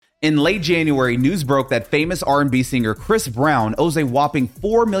In late January, news broke that famous R&B singer Chris Brown owes a whopping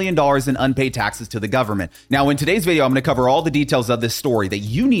 $4 million in unpaid taxes to the government. Now, in today's video, I'm going to cover all the details of this story that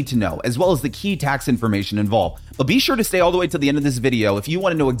you need to know, as well as the key tax information involved. But be sure to stay all the way to the end of this video if you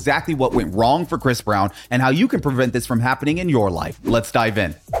want to know exactly what went wrong for Chris Brown and how you can prevent this from happening in your life. Let's dive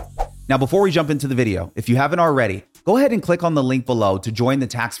in. Now, before we jump into the video, if you haven't already, go ahead and click on the link below to join the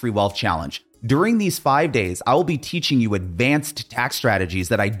Tax-Free Wealth Challenge. During these 5 days, I will be teaching you advanced tax strategies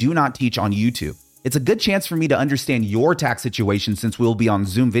that I do not teach on YouTube. It's a good chance for me to understand your tax situation since we'll be on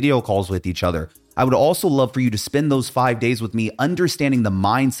Zoom video calls with each other. I would also love for you to spend those 5 days with me understanding the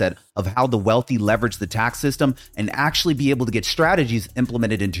mindset of how the wealthy leverage the tax system and actually be able to get strategies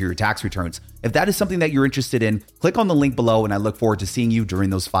implemented into your tax returns. If that is something that you're interested in, click on the link below and I look forward to seeing you during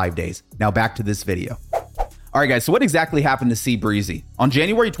those 5 days. Now back to this video. All right, guys, so what exactly happened to C Breezy? On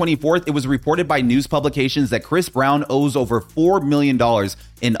January 24th, it was reported by news publications that Chris Brown owes over $4 million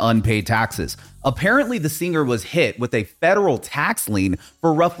in unpaid taxes. Apparently, the singer was hit with a federal tax lien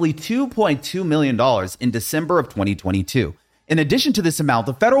for roughly $2.2 million in December of 2022. In addition to this amount,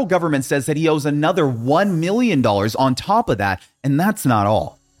 the federal government says that he owes another $1 million on top of that, and that's not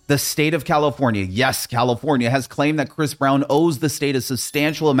all. The state of California, yes, California, has claimed that Chris Brown owes the state a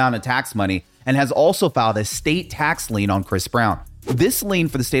substantial amount of tax money and has also filed a state tax lien on Chris Brown. This lien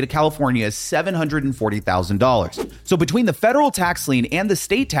for the state of California is $740,000. So between the federal tax lien and the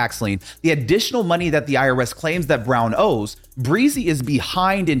state tax lien, the additional money that the IRS claims that Brown owes, Breezy is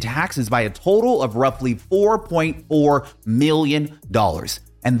behind in taxes by a total of roughly $4.4 million.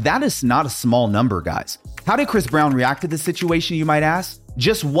 And that is not a small number, guys. How did Chris Brown react to this situation, you might ask?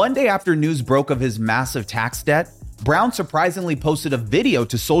 Just one day after news broke of his massive tax debt, Brown surprisingly posted a video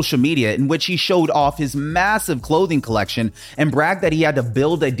to social media in which he showed off his massive clothing collection and bragged that he had to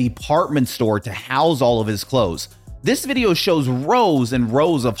build a department store to house all of his clothes. This video shows rows and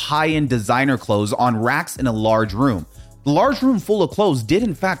rows of high-end designer clothes on racks in a large room. The large room full of clothes did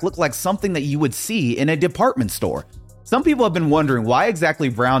in fact look like something that you would see in a department store. Some people have been wondering why exactly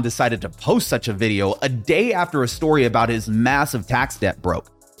Brown decided to post such a video a day after a story about his massive tax debt broke.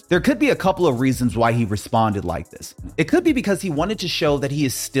 There could be a couple of reasons why he responded like this. It could be because he wanted to show that he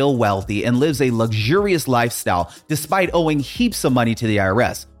is still wealthy and lives a luxurious lifestyle despite owing heaps of money to the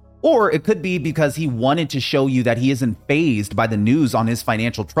IRS. Or it could be because he wanted to show you that he isn't fazed by the news on his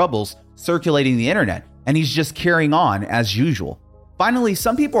financial troubles circulating the internet, and he's just carrying on as usual. Finally,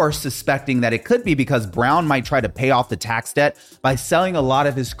 some people are suspecting that it could be because Brown might try to pay off the tax debt by selling a lot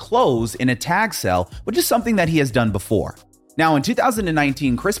of his clothes in a tag sale, which is something that he has done before. Now, in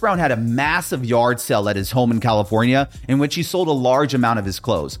 2019, Chris Brown had a massive yard sale at his home in California in which he sold a large amount of his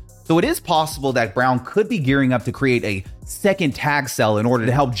clothes. So it is possible that Brown could be gearing up to create a second tag sale in order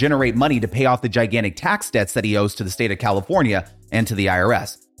to help generate money to pay off the gigantic tax debts that he owes to the state of California and to the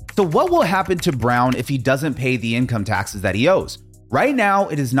IRS. So what will happen to Brown if he doesn't pay the income taxes that he owes? Right now,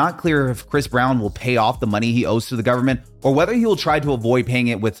 it is not clear if Chris Brown will pay off the money he owes to the government or whether he will try to avoid paying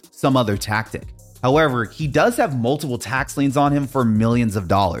it with some other tactic. However, he does have multiple tax liens on him for millions of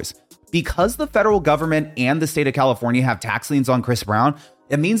dollars. Because the federal government and the state of California have tax liens on Chris Brown,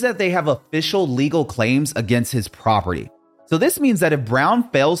 it means that they have official legal claims against his property. So this means that if Brown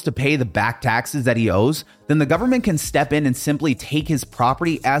fails to pay the back taxes that he owes, then the government can step in and simply take his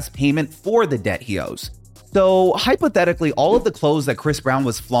property as payment for the debt he owes. So hypothetically, all of the clothes that Chris Brown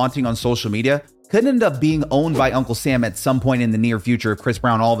was flaunting on social media could end up being owned by Uncle Sam at some point in the near future if Chris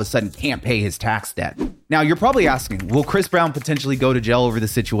Brown all of a sudden can't pay his tax debt. Now, you're probably asking, will Chris Brown potentially go to jail over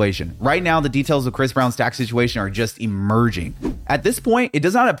this situation? Right now, the details of Chris Brown's tax situation are just emerging. At this point, it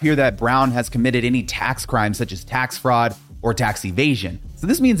does not appear that Brown has committed any tax crimes such as tax fraud or tax evasion. So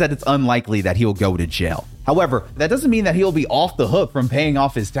this means that it's unlikely that he'll go to jail. However, that doesn't mean that he'll be off the hook from paying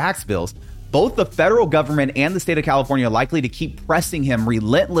off his tax bills. Both the federal government and the state of California are likely to keep pressing him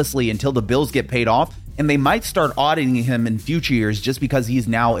relentlessly until the bills get paid off, and they might start auditing him in future years just because he's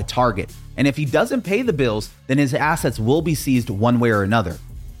now a target. And if he doesn't pay the bills, then his assets will be seized one way or another.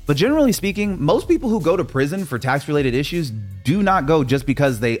 But generally speaking, most people who go to prison for tax-related issues do not go just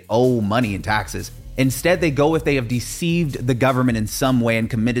because they owe money in taxes. Instead, they go if they have deceived the government in some way and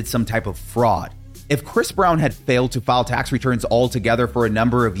committed some type of fraud. If Chris Brown had failed to file tax returns altogether for a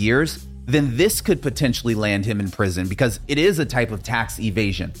number of years, then this could potentially land him in prison because it is a type of tax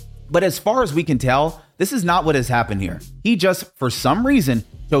evasion. But as far as we can tell, this is not what has happened here. He just, for some reason,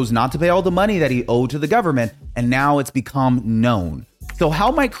 chose not to pay all the money that he owed to the government, and now it's become known. So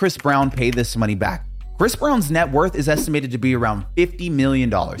how might Chris Brown pay this money back? Chris Brown's net worth is estimated to be around $50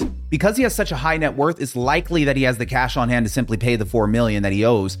 million. Because he has such a high net worth, it's likely that he has the cash on hand to simply pay the $4 million that he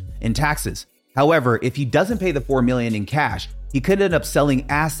owes in taxes. However, if he doesn't pay the $4 million in cash, he could end up selling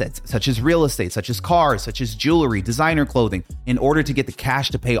assets such as real estate, such as cars, such as jewelry, designer clothing, in order to get the cash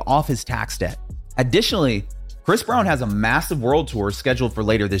to pay off his tax debt. Additionally, Chris Brown has a massive world tour scheduled for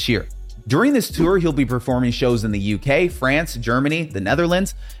later this year. During this tour, he'll be performing shows in the UK, France, Germany, the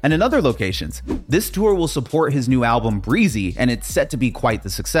Netherlands, and in other locations. This tour will support his new album Breezy, and it's set to be quite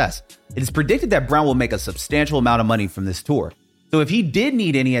the success. It is predicted that Brown will make a substantial amount of money from this tour. So if he did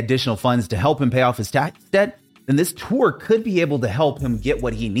need any additional funds to help him pay off his tax debt, then this tour could be able to help him get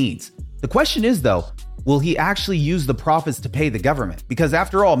what he needs. The question is though, will he actually use the profits to pay the government? Because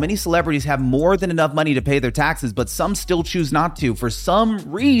after all, many celebrities have more than enough money to pay their taxes, but some still choose not to for some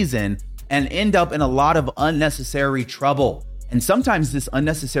reason and end up in a lot of unnecessary trouble. And sometimes this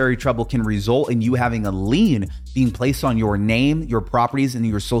unnecessary trouble can result in you having a lien being placed on your name, your properties, and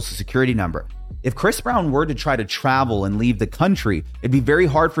your social security number. If Chris Brown were to try to travel and leave the country, it'd be very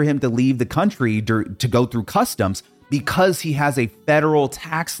hard for him to leave the country to go through customs because he has a federal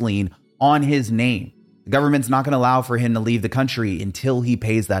tax lien on his name. The government's not going to allow for him to leave the country until he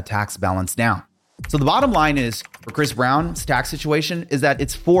pays that tax balance down. So the bottom line is, for Chris Brown's tax situation is that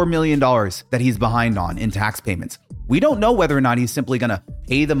it's $4 million that he's behind on in tax payments. We don't know whether or not he's simply going to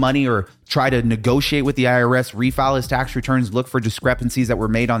pay the money or try to negotiate with the IRS, refile his tax returns, look for discrepancies that were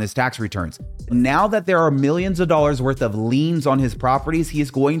made on his tax returns. Now that there are millions of dollars worth of liens on his properties, he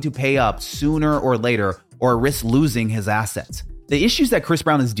is going to pay up sooner or later or risk losing his assets. The issues that Chris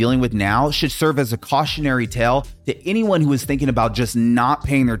Brown is dealing with now should serve as a cautionary tale to anyone who is thinking about just not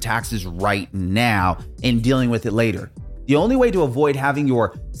paying their taxes right now and dealing with it later. The only way to avoid having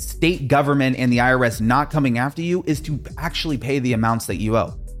your state government and the IRS not coming after you is to actually pay the amounts that you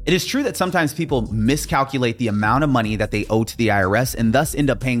owe. It is true that sometimes people miscalculate the amount of money that they owe to the IRS and thus end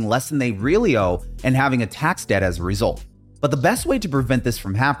up paying less than they really owe and having a tax debt as a result. But the best way to prevent this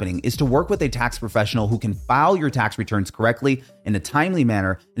from happening is to work with a tax professional who can file your tax returns correctly in a timely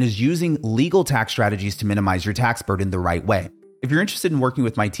manner and is using legal tax strategies to minimize your tax burden the right way. If you're interested in working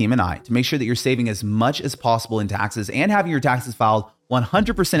with my team and I to make sure that you're saving as much as possible in taxes and having your taxes filed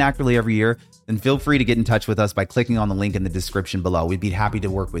 100% accurately every year, then feel free to get in touch with us by clicking on the link in the description below. We'd be happy to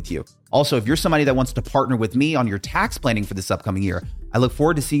work with you. Also, if you're somebody that wants to partner with me on your tax planning for this upcoming year, I look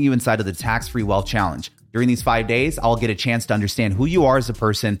forward to seeing you inside of the Tax-Free Wealth Challenge. During these 5 days, I'll get a chance to understand who you are as a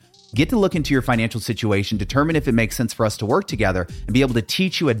person, get to look into your financial situation, determine if it makes sense for us to work together, and be able to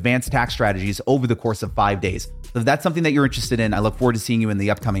teach you advanced tax strategies over the course of 5 days. So if that's something that you're interested in, I look forward to seeing you in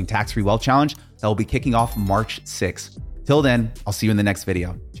the upcoming Tax-Free Wealth Challenge that will be kicking off March 6th. Till then, I'll see you in the next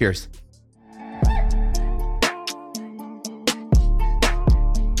video. Cheers.